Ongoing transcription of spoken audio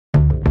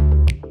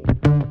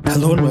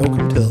Hello and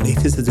welcome to the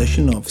latest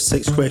edition of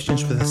 6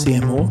 Questions with a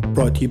CMO,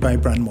 brought to you by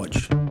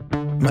Brandwatch.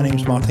 My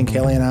name's Martin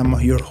Kelly and I'm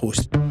your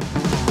host.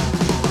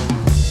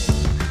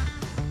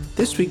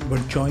 This week we're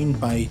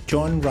joined by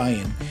John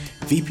Ryan,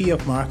 VP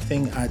of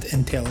Marketing at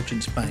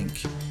Intelligence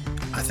Bank.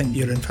 I think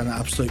you're in for an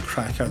absolute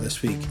cracker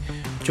this week.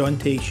 John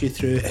takes you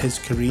through his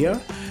career,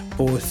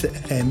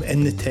 both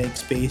in the tech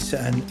space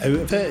and out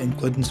of it,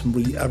 including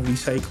a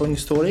recycling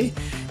story.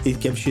 He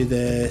gives you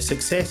the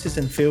successes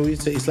and failures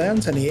that he's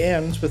learned, and he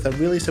ends with a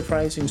really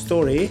surprising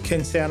story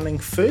concerning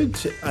food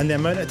and the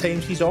amount of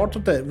times he's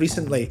ordered it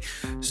recently.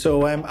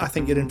 So I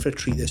think you're in for a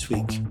treat this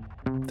week.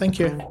 Thank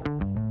you.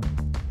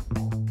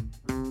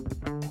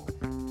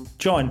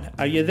 John,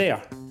 are you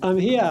there? I'm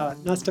here.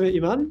 Nice to meet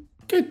you, man.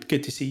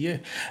 Good to see you.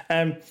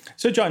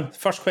 So John,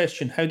 first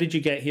question, how did you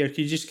get here?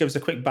 Can you just give us a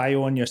quick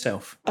bio on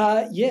yourself?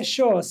 Yeah,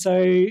 sure. So,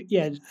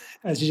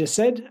 as you just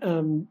said,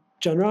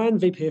 John Ryan,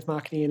 VP of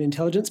Marketing at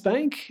Intelligence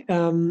Bank.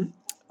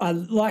 I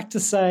like to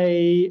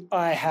say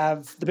I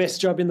have the best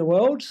job in the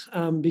world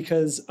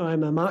because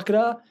I'm a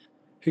marketer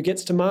who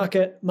gets to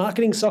market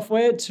marketing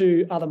software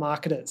to other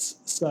marketers.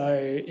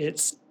 So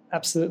it's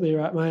absolutely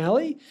right up my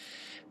alley.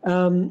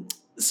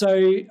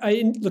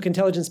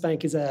 Intelligence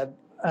Bank is a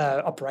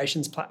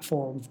operations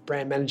platform for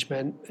brand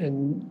management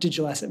and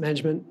digital asset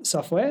management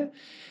software.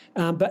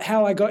 But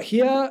how I got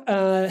here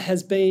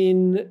has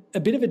been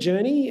a bit of a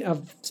journey.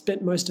 I've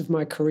spent most of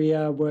my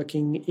career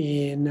working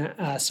in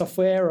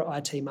software or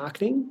IT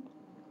marketing.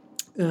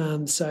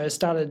 So I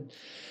started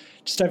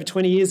just over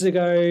 20 years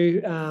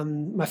ago.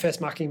 My first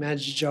marketing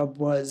manager job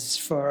was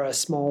for a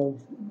small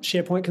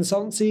SharePoint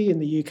consultancy in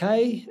the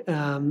UK.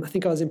 I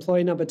think I was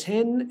employee number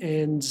 10,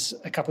 and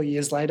a couple of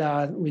years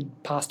later,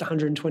 we'd passed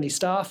 120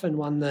 staff and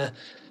won the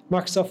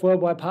Microsoft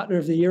Worldwide Partner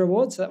of the Year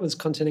award. So that was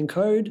Content and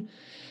Code.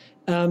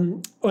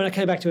 When I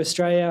came back to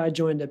Australia, I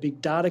joined a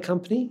big data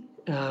company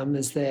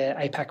as their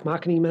APAC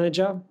marketing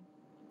manager,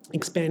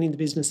 expanding the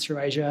business through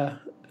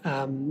Asia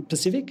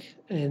Pacific,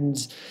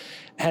 and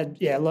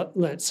had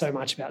learnt so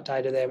much about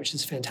data there, which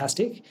is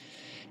fantastic.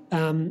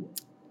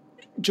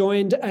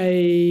 Joined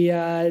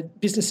a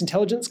business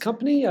intelligence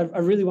company. I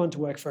really wanted to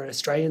work for an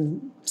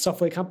Australian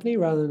software company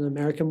rather than an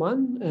American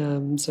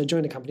one. So I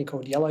joined a company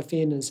called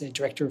Yellowfin as their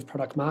director of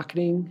product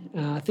marketing.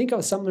 I think I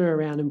was somewhere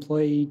around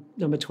employee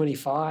number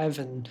 25,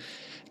 and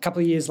a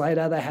couple of years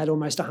later they had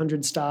almost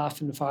 100 staff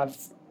and 5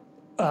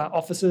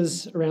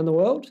 offices around the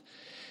world.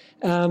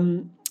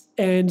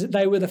 And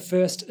they were the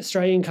first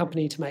Australian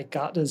company to make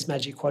Gartner's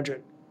Magic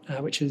Quadrant,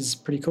 which is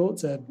pretty cool.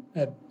 It's a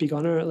big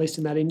honour, at least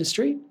in that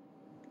industry.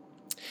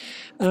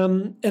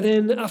 And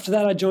then after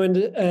that, I joined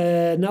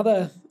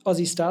another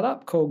Aussie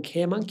startup called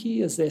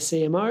CareMonkey as their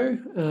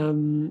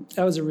CMO.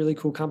 That was a really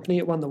cool company.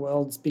 It won the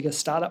world's biggest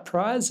startup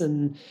prize,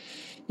 and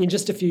in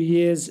just a few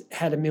years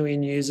had 1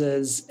 million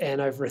users and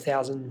over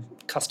 1,000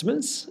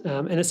 customers,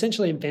 and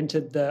essentially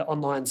invented the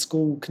online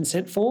school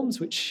consent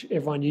forms, which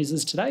everyone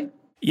uses today.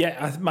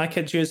 Yeah, my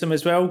kids use them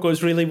as well.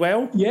 Goes really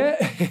well. Yeah,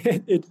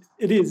 it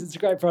is. It's a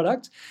great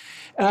product.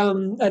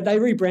 They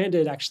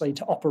rebranded actually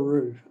to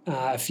Operoo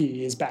a few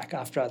years back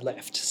after I'd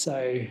left.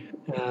 So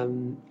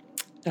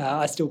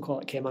I still call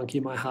it CareMonkey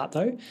in my heart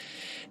though.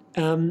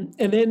 And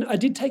then I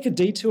did take a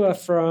detour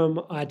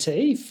from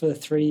IT for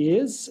 3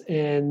 years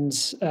and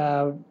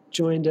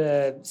joined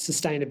a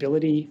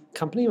sustainability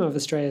company, one of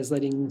Australia's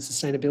leading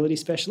sustainability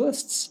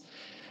specialists.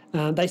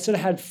 They sort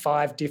of had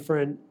 5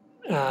 different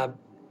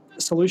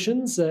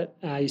solutions that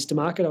I used to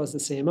market. I was the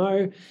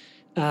CMO.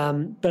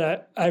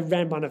 But I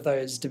ran one of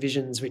those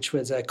divisions, which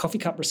was a coffee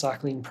cup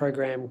recycling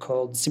program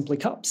called Simply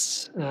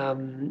Cups,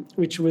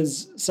 which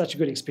was such a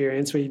good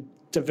experience. We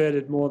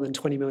diverted more than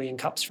 20 million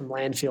cups from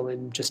landfill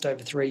in just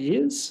over 3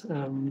 years,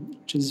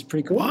 which is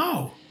pretty cool.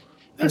 Wow,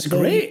 that's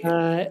great.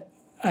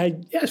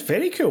 It's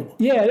very cool.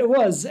 Yeah, it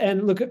was.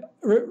 And look,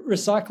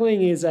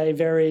 recycling is a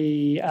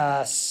very,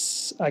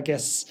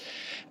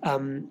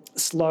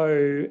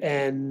 slow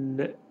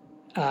and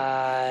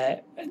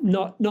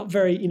not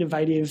very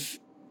innovative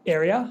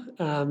area.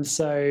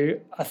 So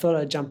I thought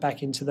I'd jump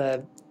back into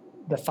the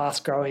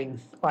fast-growing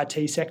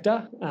IT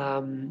sector,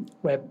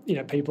 where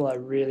people are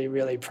really,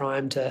 really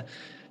primed to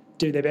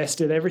do their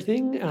best at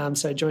everything.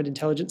 So I joined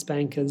Intelligence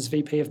Bank as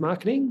VP of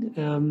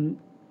Marketing,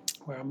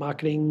 where I'm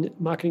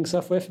marketing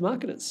software for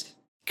marketers.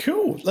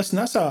 Cool. Listen,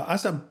 that's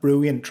a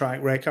brilliant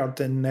track record,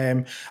 and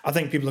I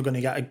think people are going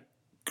to get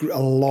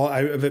a lot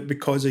out of it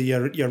because of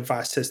your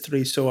vast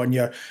history, and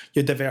your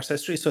diverse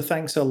history. So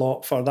thanks a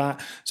lot for that.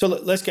 So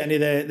let's get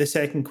into the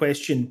second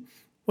question.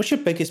 What's your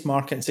biggest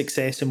marketing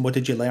success and what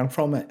did you learn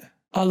from it?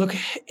 Oh, look,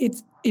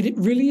 it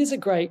really is a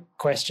great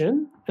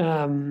question.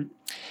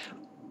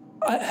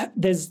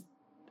 There's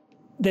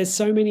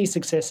so many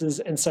successes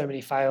and so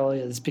many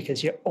failures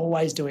because you're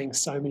always doing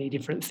so many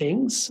different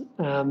things.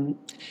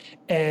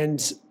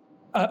 And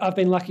I've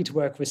been lucky to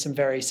work with some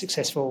very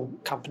successful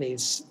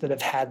companies that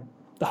have had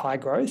the high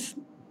growth.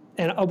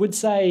 And I would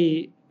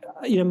say,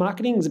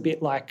 marketing is a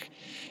bit like,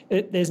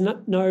 there's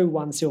no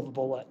one silver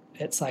bullet.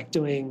 It's like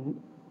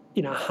doing,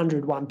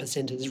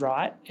 101% is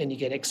right and you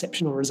get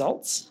exceptional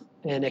results.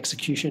 and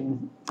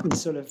execution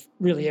is sort of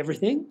really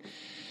everything.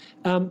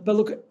 But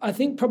look, I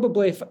think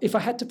probably if I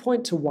had to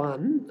point to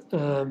one,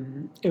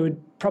 it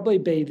would probably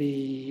be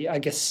the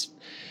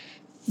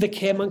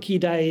CareMonkey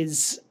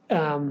days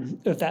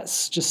of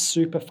that's just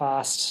super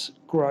fast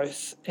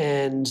growth.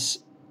 And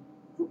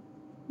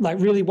like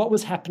really what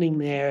was happening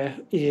there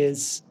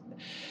is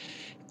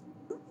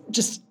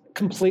just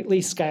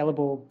completely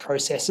scalable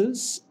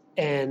processes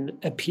and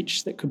a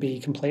pitch that could be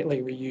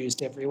completely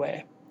reused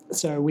everywhere.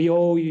 So we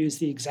all use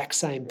the exact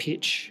same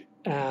pitch,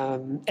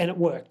 and it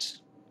worked.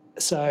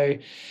 So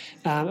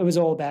it was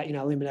all about,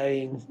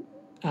 eliminating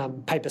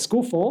paper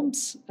school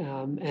forms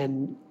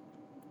and,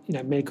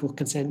 medical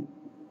consent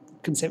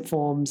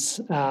forms,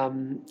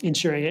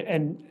 ensuring it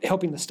and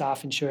helping the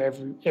staff ensure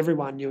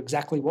everyone knew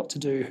exactly what to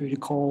do, who to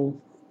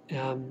call,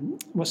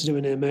 what to do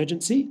in an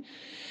emergency.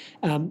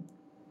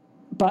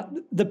 But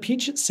the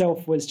pitch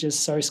itself was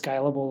just so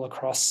scalable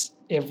across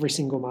every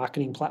single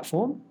marketing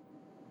platform.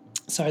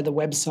 So the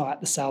website,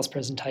 the sales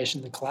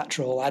presentation, the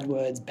collateral,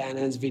 AdWords,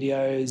 banners,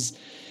 videos,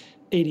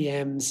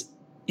 EDMs,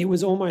 it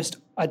was almost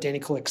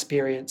identical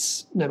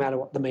experience no matter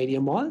what the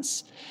medium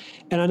was.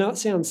 And I know it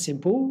sounds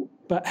simple,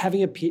 but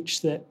having a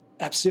pitch that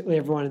absolutely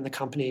everyone in the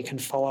company can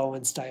follow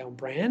and stay on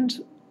brand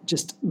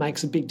just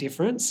makes a big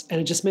difference.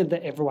 And it just meant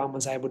that everyone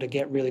was able to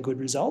get really good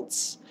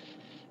results.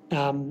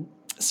 And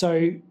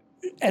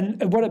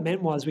what it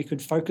meant was we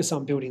could focus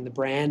on building the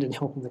brand and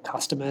helping the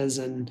customers,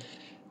 and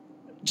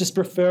just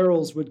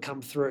referrals would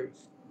come through.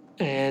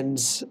 And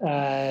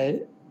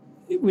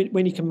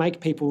when you can make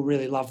people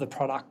really love the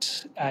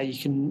product, you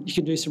can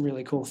do some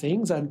really cool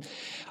things. And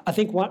I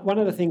think one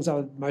of the things I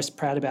was most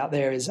proud about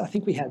there is I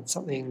think we had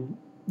something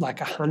like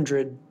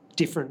 100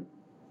 different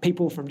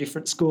people from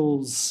different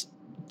schools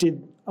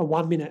did a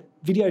 1-minute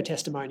video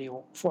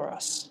testimonial for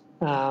us,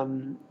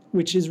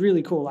 which is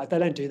really cool. Like they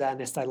don't do that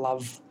unless they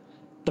love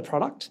the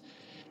product.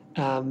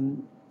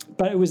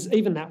 But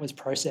that was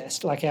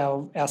processed. Like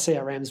our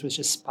CRMs was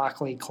just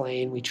sparkly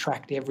clean. We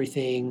tracked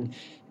everything.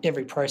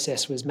 Every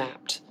process was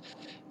mapped.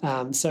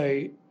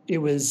 So it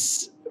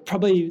was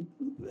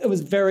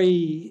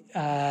very,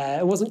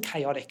 it wasn't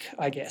chaotic,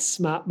 I guess.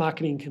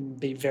 Marketing can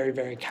be very,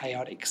 very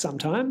chaotic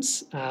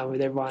sometimes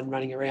with everyone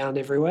running around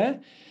everywhere.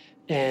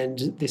 And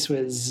this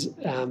was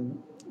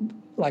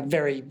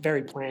very,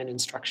 very planned and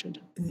structured.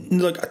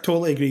 Look, I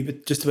totally agree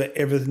with just about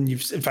everything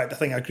in fact, I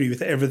think I agree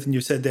with everything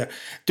you've said there.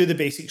 Do the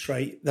basics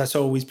right. That's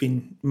always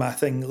been my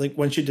thing. Like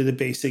once you do the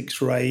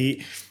basics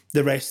right,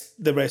 the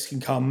rest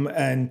can come.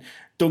 And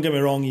don't get me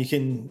wrong, you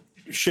can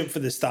shoot for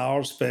the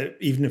stars, but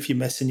even if you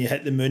miss and you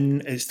hit the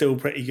moon, it's still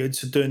pretty good.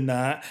 So doing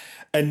that,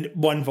 and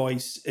one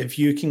voice, if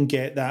you can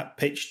get that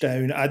pitch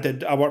down.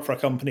 I worked for a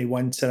company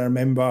once, and I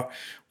remember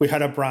we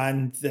had a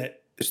brand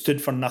that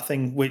stood for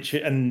nothing,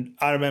 and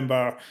I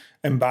remember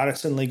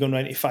embarrassingly going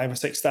around to 5 or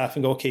 6 staff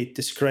and go, okay,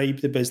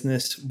 describe the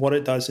business, what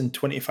it does in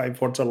 25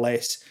 words or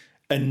less.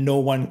 And no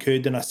one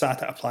could. And I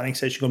sat at a planning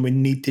session going, we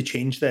need to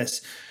change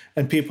this.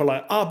 And people are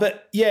like,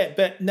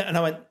 and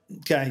I went,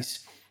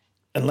 guys,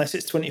 unless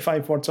it's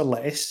 25 words or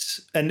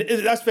less. And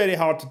that's very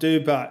hard to do,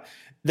 but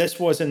this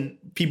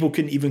wasn't, people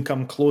couldn't even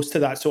come close to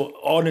that. So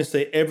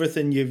honestly,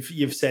 everything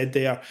you've said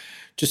there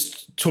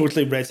just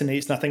totally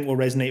resonates, and I think will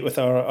resonate with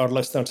our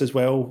listeners as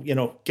well.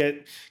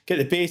 Get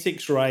the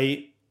basics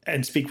right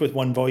and speak with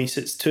one voice.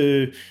 It's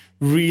two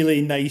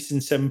really nice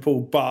and simple,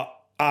 but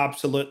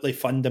absolutely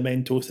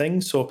fundamental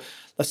things. So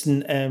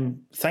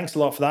listen, thanks a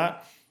lot for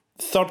that.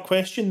 Third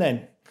question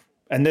then.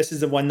 And this is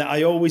the one that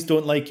I always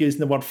don't like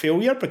using the word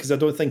failure, because I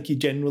don't think you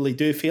generally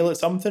do fail at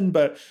something.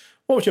 But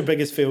what was your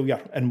biggest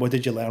failure and what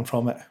did you learn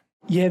from it?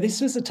 Yeah,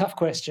 this was a tough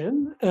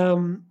question.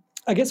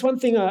 I guess one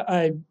thing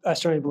I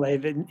strongly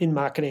believe in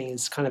marketing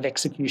is kind of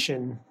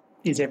execution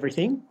is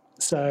everything.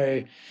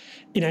 So,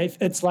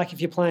 it's like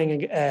if you're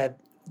playing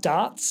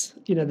darts,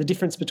 the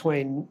difference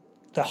between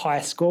the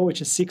highest score,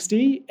 which is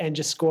 60, and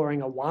just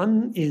scoring a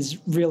 1 is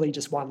really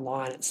just one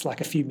line. It's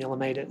like a few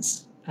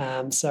millimeters.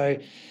 So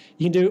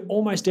you can do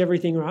almost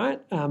everything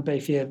right, but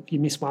if you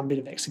miss one bit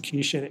of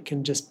execution, it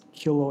can just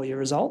kill all your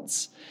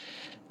results.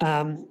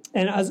 And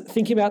I was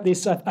thinking about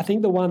this, I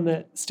think the one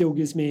that still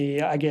gives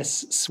me, I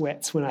guess,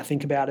 sweats when I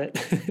think about it.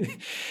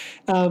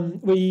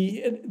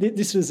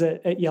 This was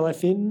at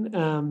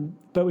Yellowfin,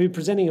 but we were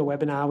presenting a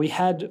webinar. We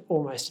had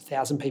almost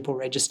 1,000 people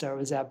register. It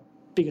was our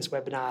biggest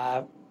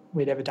webinar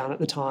we'd ever done at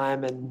the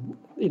time, and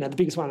the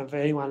biggest one of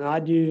anyone I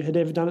knew had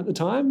ever done at the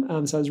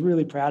time. So I was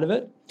really proud of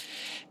it.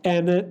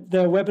 And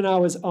the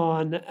webinar was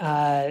on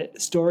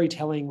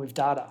storytelling with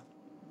data.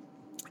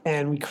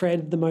 And we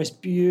created the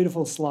most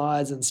beautiful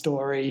slides and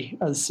story.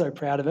 I was so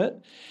proud of it.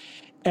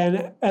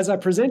 And as I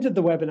presented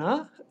the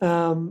webinar,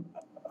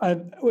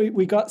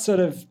 we got sort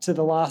of to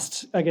the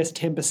last, I guess,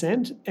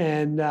 10%,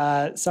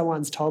 and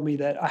someone's told me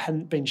that I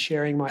hadn't been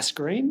sharing my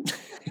screen.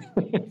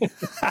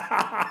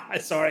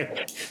 Sorry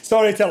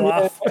to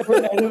laugh.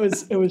 And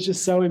it was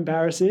just so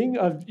embarrassing.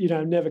 I've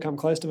never come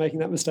close to making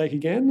that mistake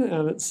again.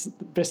 It's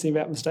the best thing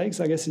about mistakes,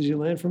 I guess, is you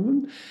learn from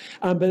them.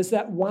 But it's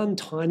that one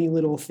tiny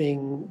little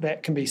thing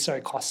that can be so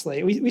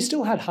costly. We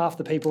still had half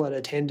the people that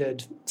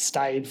attended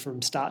stayed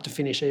from start to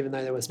finish, even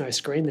though there was no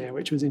screen there,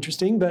 which was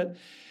interesting. But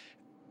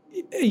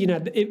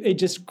it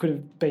just could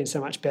have been so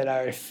much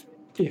better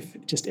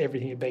if just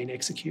everything had been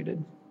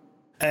executed.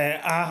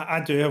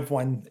 I do have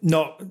one,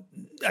 not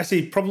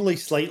actually probably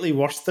slightly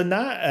worse than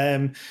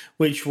that,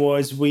 which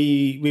was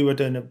we were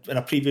doing in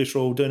a previous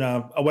role doing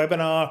a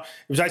webinar.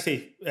 It was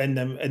actually in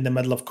the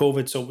middle of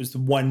COVID, so it was the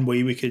one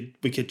way we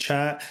could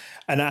chat.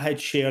 And I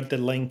had shared the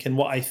link, and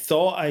what I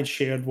thought I'd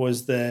shared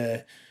was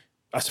the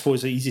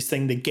easiest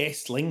thing, the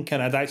guest link,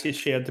 and I'd actually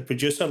shared the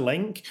producer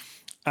link.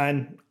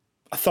 And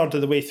a third of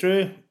the way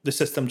through, the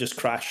system just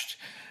crashed.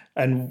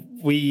 And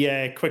we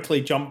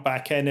quickly jumped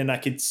back in, and I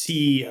could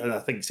see, I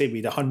think, say we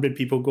had 100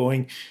 people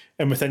going,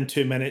 and within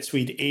 2 minutes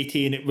we had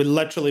 80, and it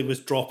literally was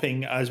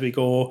dropping as we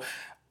go.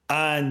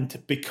 And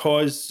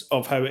because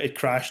of how it had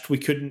crashed,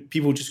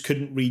 people just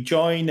couldn't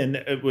rejoin, and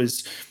it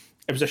was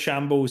a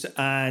shambles.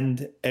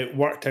 And it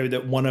worked out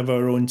that one of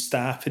our own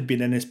staff had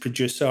been in as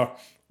producer,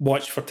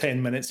 watched for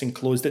 10 minutes and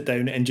closed it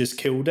down and just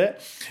killed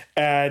it.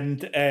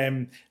 And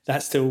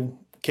that still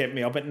kept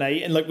me up at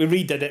night. And we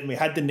redid it and we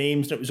had the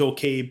names and it was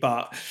okay,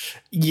 but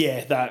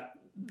yeah,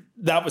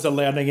 that was a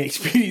learning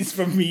experience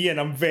for me, and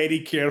I'm very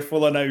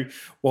careful on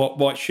what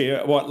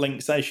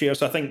links I share.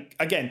 So I think,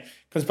 again,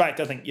 comes back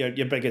to, I think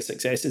your biggest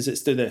success is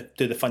it's do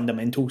the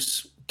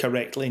fundamentals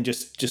correctly and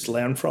just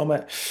learn from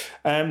it.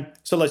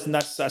 So listen,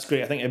 that's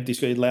great. I think everybody's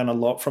going to learn a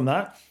lot from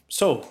that.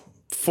 So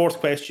 4th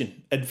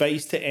question,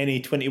 advice to any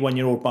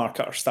 21-year-old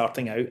marketer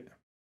starting out.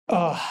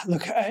 Oh,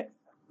 look,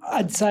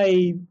 I'd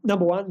say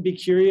number one, be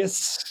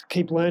curious,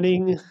 keep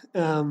learning.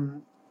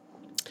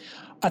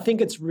 I think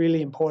it's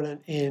really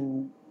important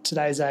in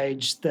today's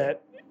age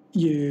that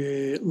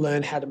you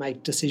learn how to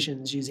make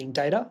decisions using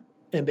data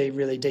and be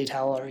really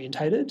detail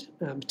orientated,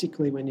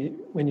 particularly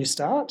when you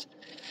start.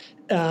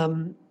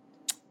 And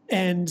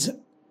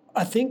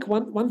I think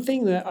one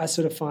thing that I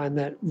sort of find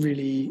that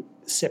really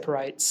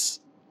separates,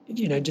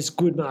 just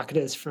good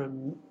marketers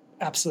from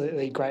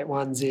absolutely great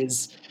ones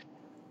is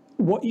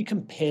what you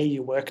compare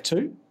your work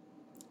to.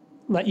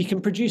 You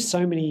can produce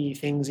so many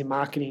things in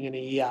marketing in a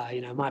year.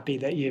 It might be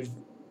that you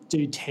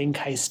do 10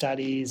 case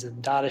studies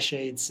and data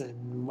sheets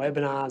and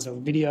webinars or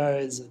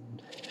videos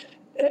and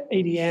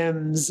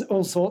EDMs,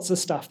 all sorts of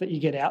stuff that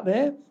you get out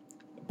there.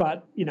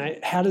 But,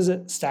 how does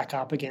it stack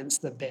up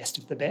against the best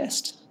of the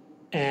best?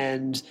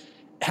 And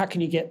how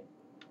can you get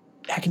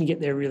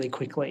there really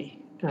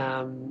quickly?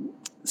 And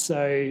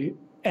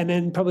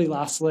then probably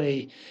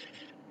lastly,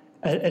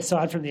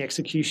 aside from the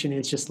execution,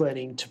 is just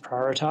learning to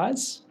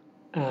prioritize.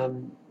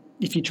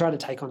 If you try to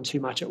take on too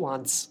much at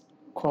once,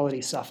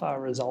 quality suffer,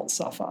 results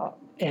suffer,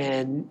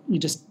 and you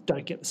just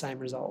don't get the same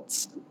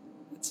results.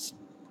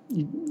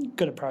 You've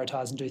got to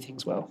prioritize and do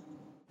things well.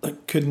 I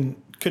couldn't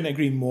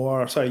agree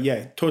more. Sorry,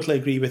 yeah, totally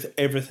agree with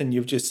everything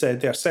you've just said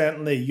there.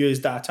 Certainly use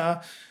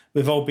data.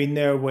 We've all been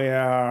there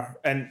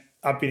and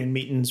I've been in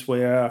meetings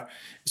where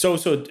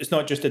it's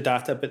not just the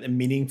data, but the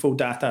meaningful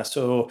data.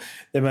 So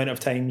the amount of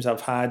times I've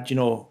had,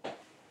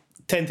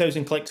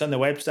 10,000 clicks on the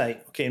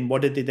website. Okay, and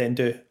what did they then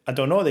do? I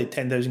don't know. They had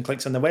 10,000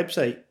 clicks on the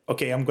website.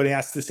 Okay, I'm going to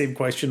ask the same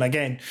question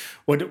again.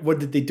 What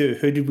did they do?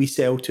 Who did we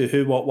sell to?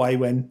 Who, what, why,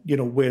 when,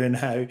 where and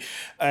how?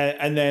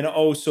 And then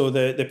also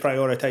the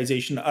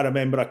prioritization. I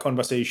remember a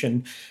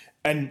conversation,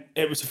 and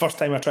it was the first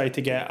time I tried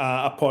to get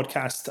a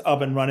podcast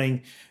up and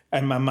running,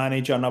 and my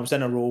manager, and I was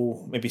in a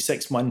role maybe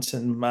 6 months,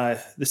 and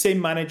the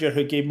same manager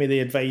who gave me the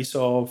advice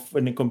of,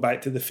 when it come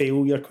back to the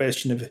failure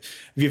question, if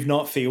you've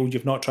not failed,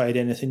 you've not tried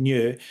anything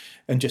new,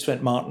 and just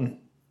went, Martin,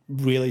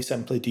 really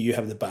simply, do you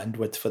have the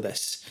bandwidth for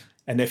this?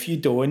 And if you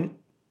don't,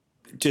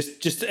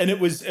 just and it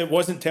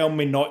wasn't telling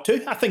me not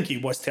to. I think he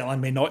was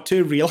telling me not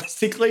to,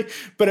 realistically,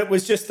 but it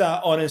was just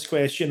that honest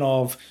question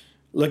of,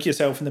 look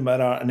yourself in the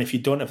mirror, and if you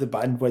don't have the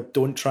bandwidth,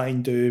 don't try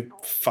and do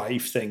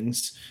 5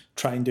 things.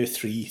 Try and do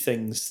 3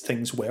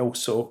 things well.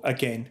 So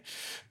again,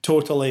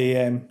 totally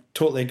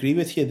agree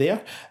with you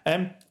there.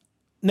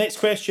 Next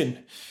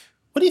question.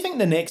 What do you think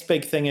the next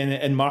big thing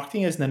in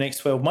marketing is in the next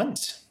 12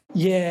 months?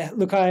 Yeah,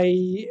 look,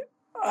 I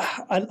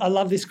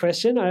love this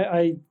question.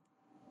 I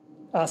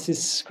ask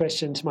this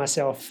question to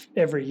myself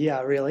every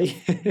year,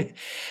 really.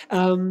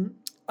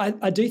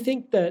 I do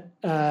think that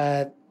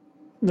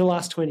in the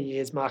last 20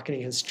 years,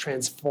 marketing has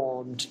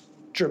transformed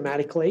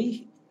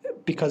dramatically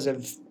because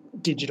of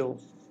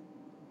digital.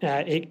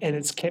 And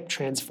it's kept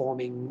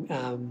transforming.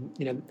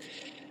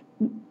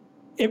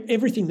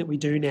 Everything that we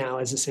do now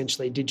is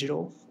essentially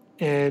digital.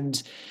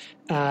 And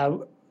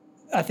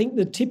I think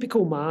the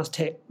typical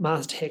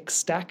MarTech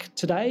stack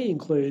today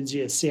includes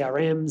your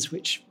CRMs,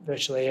 which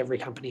virtually every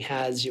company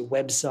has, your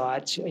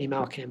websites, your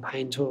email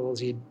campaign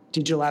tools, your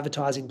digital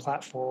advertising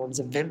platforms,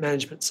 event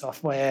management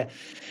software.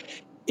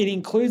 It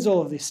includes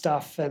all of this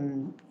stuff,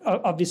 and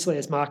obviously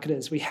as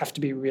marketers, we have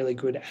to be really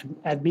good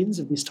admins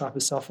of this type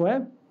of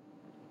software.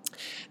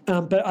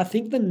 But I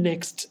think the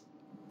next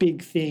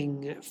big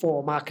thing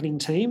for marketing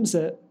teams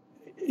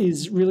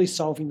is really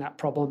solving that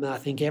problem that I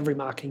think every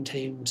marketing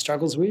team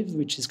struggles with,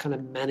 which is kind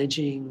of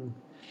managing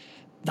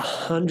the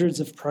hundreds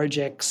of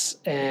projects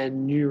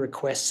and new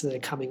requests that are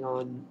coming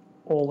on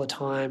all the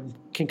time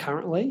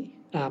concurrently,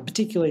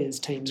 particularly as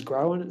teams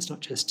grow and it's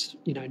not just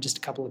a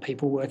couple of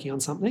people working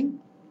on something.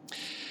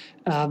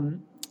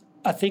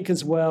 I think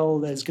as well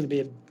there's going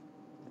to be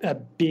a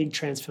big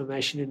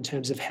transformation in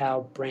terms of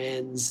how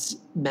brands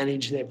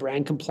manage their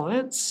brand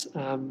compliance,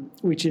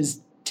 which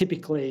is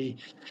typically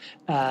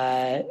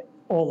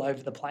all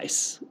over the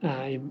place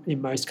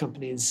in most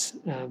companies,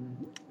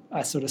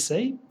 I sort of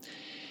see.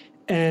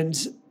 And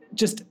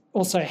just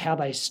also how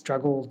they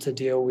struggle to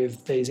deal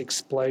with these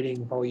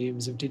exploding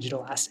volumes of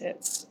digital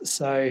assets.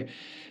 So,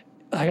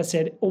 like I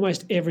said,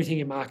 almost everything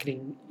in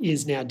marketing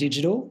is now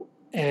digital,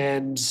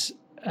 and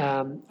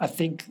I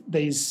think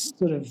these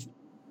sort of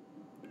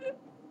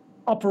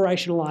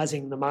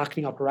operationalizing the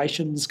marketing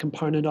operations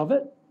component of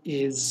it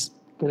is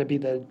going to be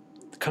the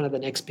kind of the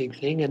next big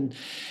thing. And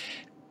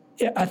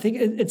I think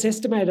it's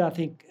estimated,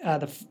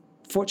 the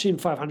Fortune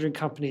 500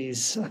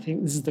 companies, I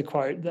think this is the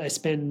quote, they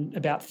spend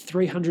about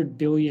 $300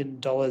 billion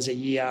a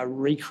year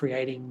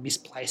recreating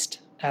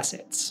misplaced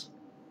assets.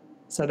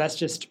 So that's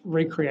just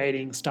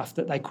recreating stuff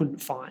that they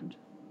couldn't find,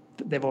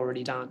 that they've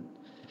already done.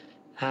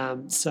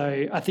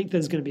 So I think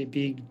there's going to be a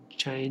big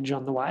change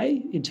on the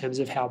way in terms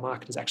of how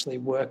marketers actually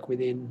work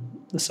within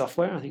the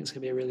software. I think it's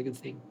going to be a really good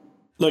thing.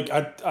 Look,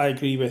 I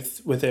agree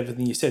with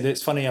everything you said.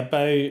 It's funny,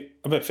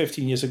 about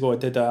 15 years ago, I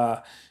did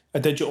a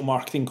digital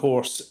marketing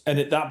course, and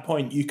at that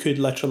point you could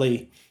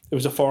literally, there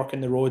was a fork in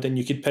the road and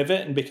you could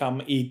pivot and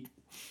become a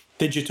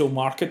digital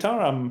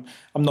marketer.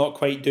 I'm not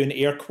quite doing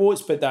air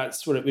quotes, but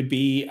that's what it would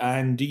be.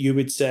 And you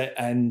would sit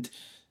and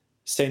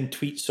send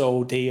tweets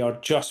all day or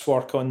just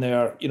work on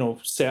their,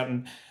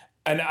 certain.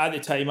 And at the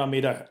time I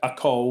made a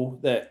call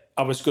that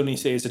I was going to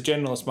say as a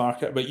generalist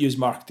marketer, but use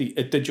marketing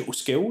digital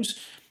skills.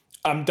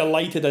 I'm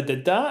delighted I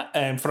did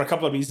that for a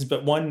couple of reasons.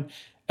 But one,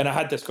 and I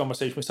had this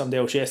conversation with somebody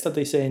else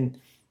yesterday saying,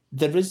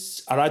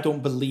 I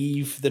don't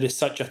believe there is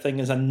such a thing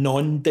as a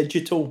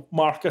non-digital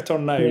marketer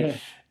now. Yeah.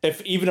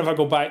 Even if I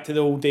go back to the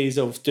old days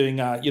of doing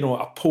a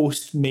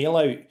post mail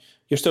out,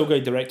 you're still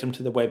going to direct them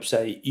to the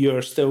website.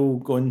 You're still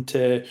going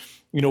to,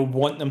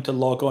 want them to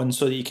log on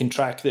so that you can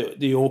track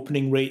the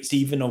opening rates,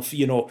 even of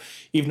the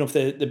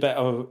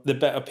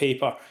bit of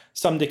paper.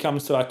 Somebody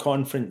comes to a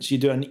conference, you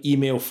do an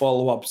email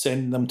follow-up,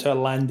 send them to a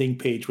landing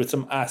page with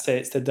some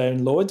assets to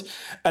download.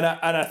 And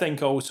I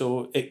think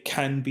also it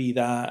can be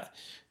that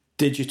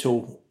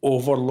digital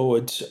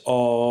overload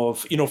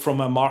of, from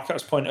a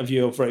marketer's point of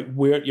view of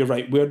where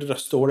did I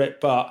store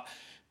it, but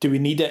do we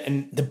need it?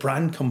 And the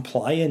brand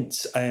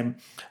compliance. I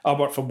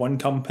worked for one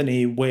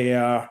company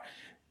where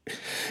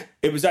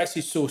it was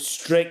actually so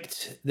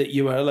strict that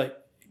you were like,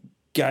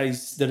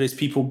 guys, there is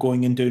people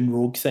going and doing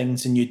rogue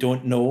things and you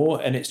don't know,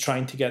 and it's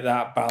trying to get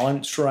that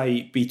balance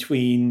right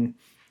between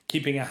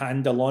keeping a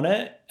handle on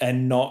it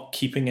and not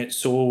keeping it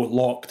so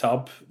locked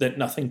up that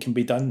nothing can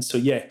be done. So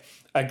yeah,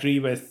 I agree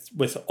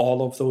with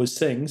all of those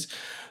things.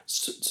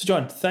 So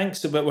John,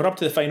 thanks. But we're up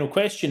to the final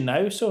question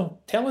now. So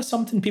tell us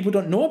something people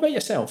don't know about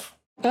yourself.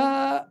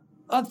 I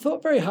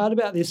thought very hard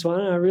about this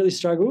one and I really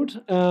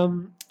struggled.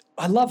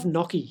 I love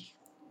gnocchi.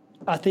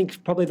 I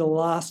think probably the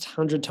last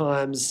 100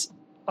 times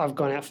I've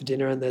gone out for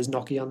dinner and there's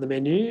gnocchi on the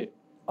menu,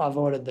 I've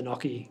ordered the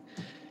gnocchi.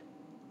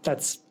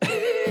 That's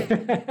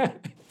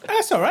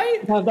that's all right.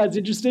 That's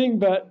interesting,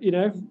 but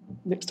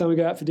next time we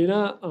go out for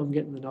dinner, I'm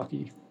getting the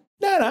gnocchi.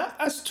 No, that's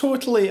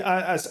absolutely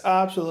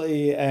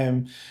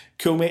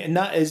cool, mate. And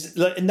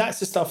that's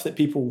the stuff that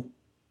people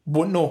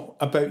won't know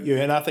about you,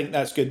 and I think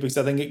that's good because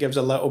I think it gives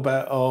a little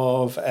bit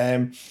of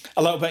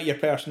your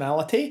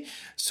personality.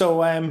 So,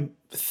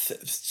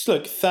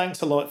 look,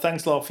 thanks a lot.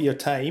 Thanks a lot for your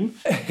time.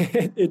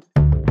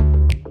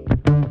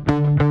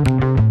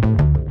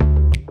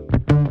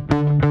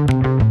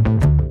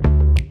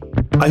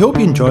 I hope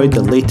you enjoyed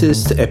the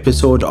latest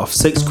episode of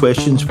 6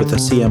 Questions with a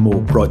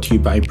CMO brought to you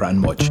by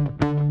Brandwatch.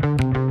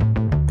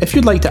 If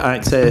you'd like to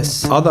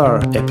access other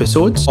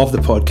episodes of the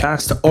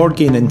podcast or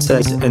gain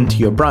insights into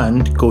your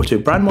brand, go to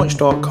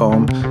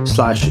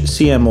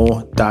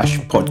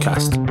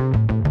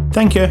brandwatch.com/CMO-podcast.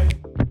 Thank you.